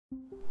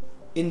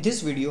In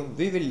this video,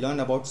 we will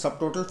learn about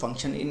subtotal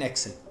function in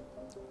Excel.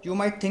 You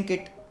might think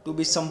it to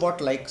be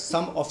somewhat like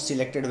sum of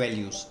selected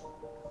values,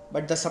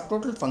 but the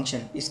subtotal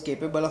function is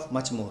capable of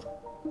much more.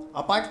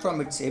 Apart from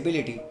its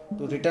ability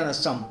to return a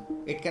sum,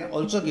 it can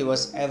also give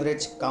us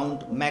average,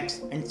 count,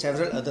 max and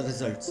several other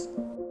results.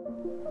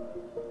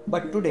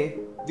 But today,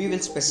 we will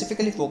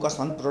specifically focus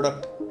on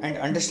product and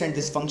understand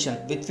this function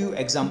with few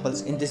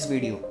examples in this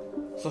video.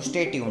 So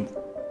stay tuned.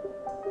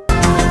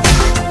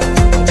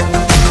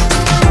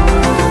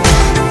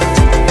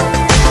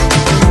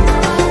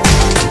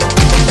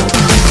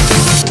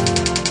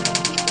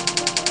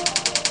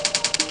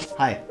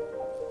 Hi,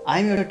 I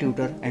am your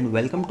tutor and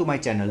welcome to my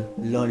channel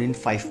Learn in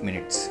 5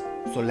 minutes.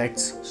 So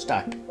let's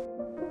start.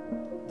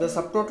 The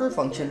subtotal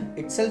function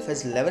itself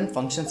has 11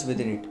 functions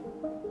within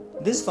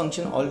it. This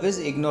function always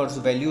ignores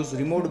values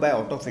removed by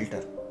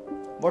autofilter.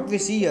 What we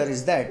see here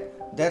is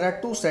that there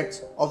are two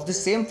sets of the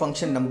same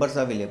function numbers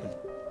available,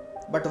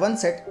 but one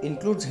set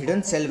includes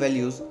hidden cell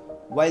values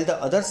while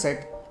the other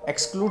set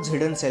excludes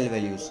hidden cell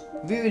values.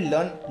 We will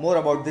learn more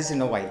about this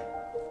in a while.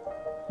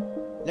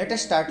 Let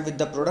us start with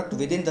the product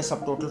within the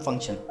subtotal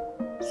function.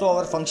 So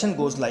our function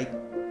goes like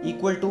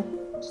equal to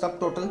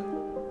subtotal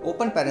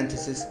open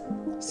parenthesis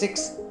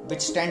 6 which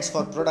stands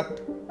for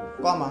product,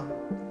 comma,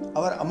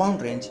 our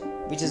amount range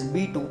which is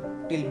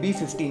B2 till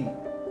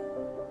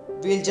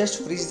B15. We will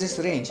just freeze this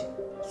range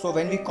so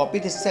when we copy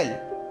this cell,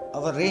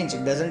 our range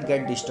doesn't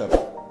get disturbed.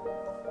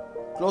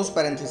 Close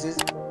parenthesis,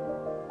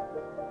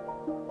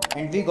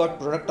 and we got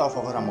product of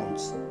our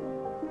amounts.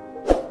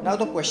 Now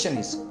the question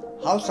is,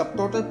 how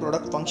subtotal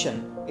product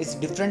function is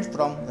different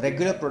from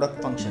regular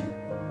product function?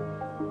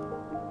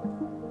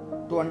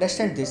 To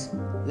understand this,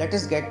 let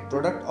us get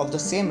product of the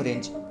same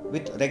range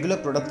with regular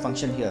product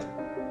function here.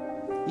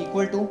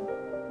 Equal to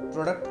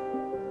product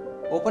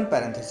open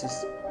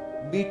parenthesis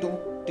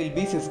B2 till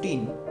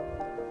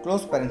B15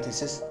 close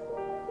parenthesis,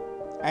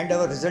 and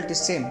our result is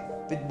same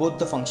with both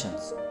the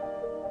functions.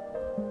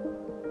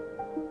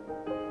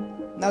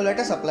 Now let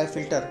us apply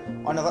filter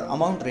on our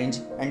amount range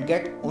and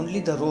get only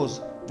the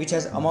rows which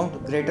has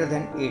amount greater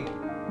than 8.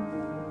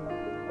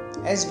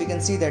 As we can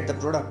see that the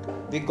product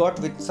we got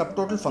with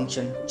subtotal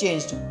function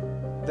changed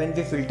when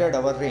we filtered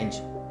our range,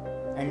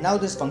 and now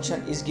this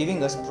function is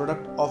giving us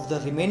product of the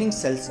remaining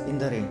cells in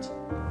the range,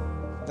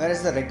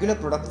 whereas the regular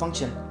product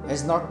function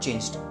has not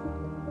changed.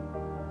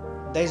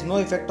 There is no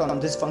effect on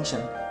this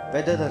function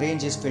whether the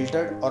range is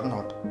filtered or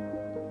not.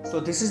 So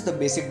this is the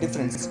basic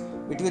difference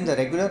between the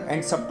regular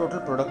and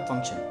subtotal product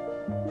function.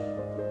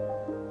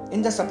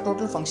 In the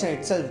subtotal function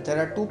itself, there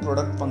are two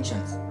product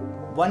functions,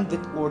 one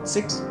with code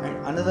 6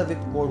 and another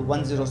with code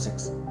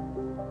 106.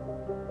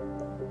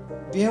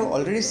 We have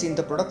already seen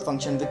the product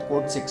function with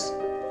code 6.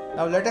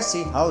 Now let us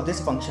see how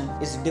this function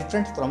is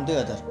different from the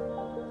other.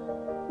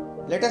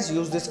 Let us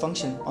use this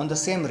function on the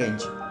same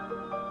range.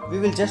 We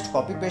will just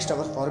copy paste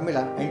our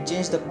formula and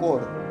change the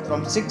code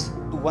from 6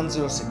 to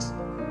 106,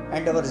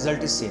 and our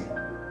result is same.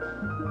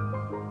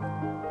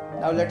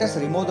 Now let us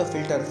remove the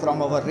filter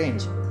from our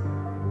range.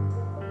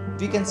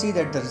 We can see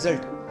that the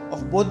result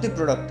of both the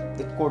product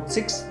with code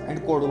 6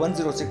 and code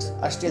 106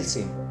 are still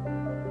same.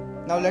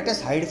 Now let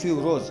us hide few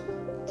rows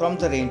from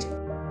the range,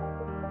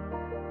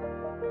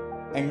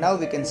 and now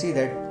we can see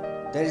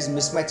that there is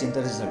mismatch in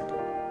the result.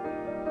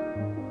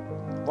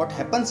 What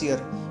happens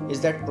here is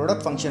that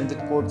product function with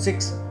code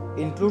 6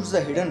 includes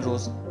the hidden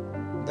rows,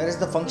 whereas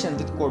the function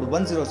with code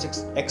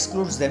 106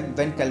 excludes them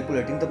when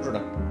calculating the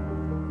product.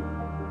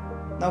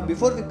 Now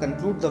before we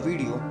conclude the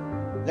video,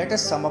 let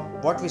us sum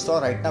up what we saw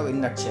right now in a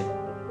nutshell.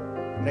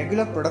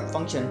 Regular product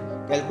function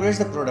calculates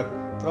the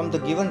product from the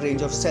given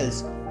range of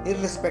cells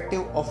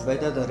irrespective of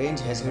whether the range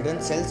has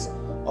hidden cells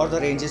or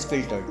the range is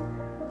filtered.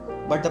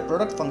 But the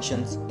product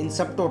functions in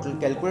subtotal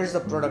calculates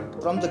the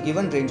product from the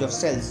given range of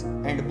cells,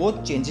 and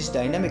both changes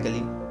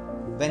dynamically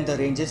when the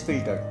range is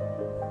filtered.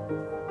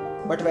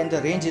 But when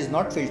the range is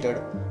not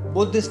filtered,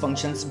 both these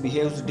functions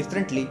behaves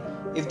differently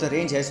if the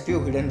range has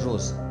few hidden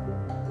rows.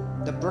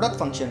 The product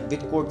function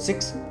with code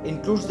 6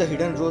 includes the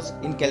hidden rows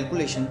in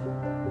calculation,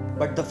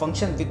 but the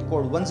function with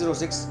code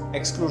 106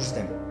 excludes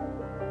them.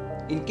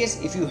 In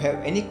case if you have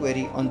any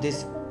query on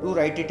this, do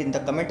write it in the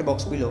comment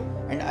box below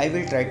and I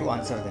will try to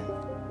answer them.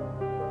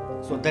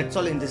 So that's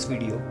all in this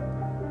video.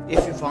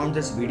 If you found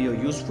this video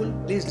useful,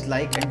 please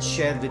like and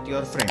share with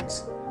your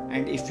friends.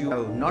 And if you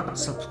have not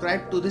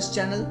subscribed to this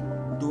channel,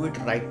 do it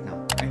right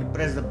now and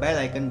press the bell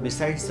icon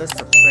besides the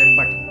subscribe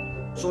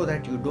button, so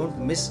that you don't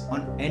miss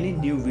on any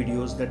new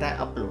videos that I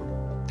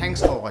upload.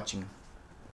 Thanks for watching.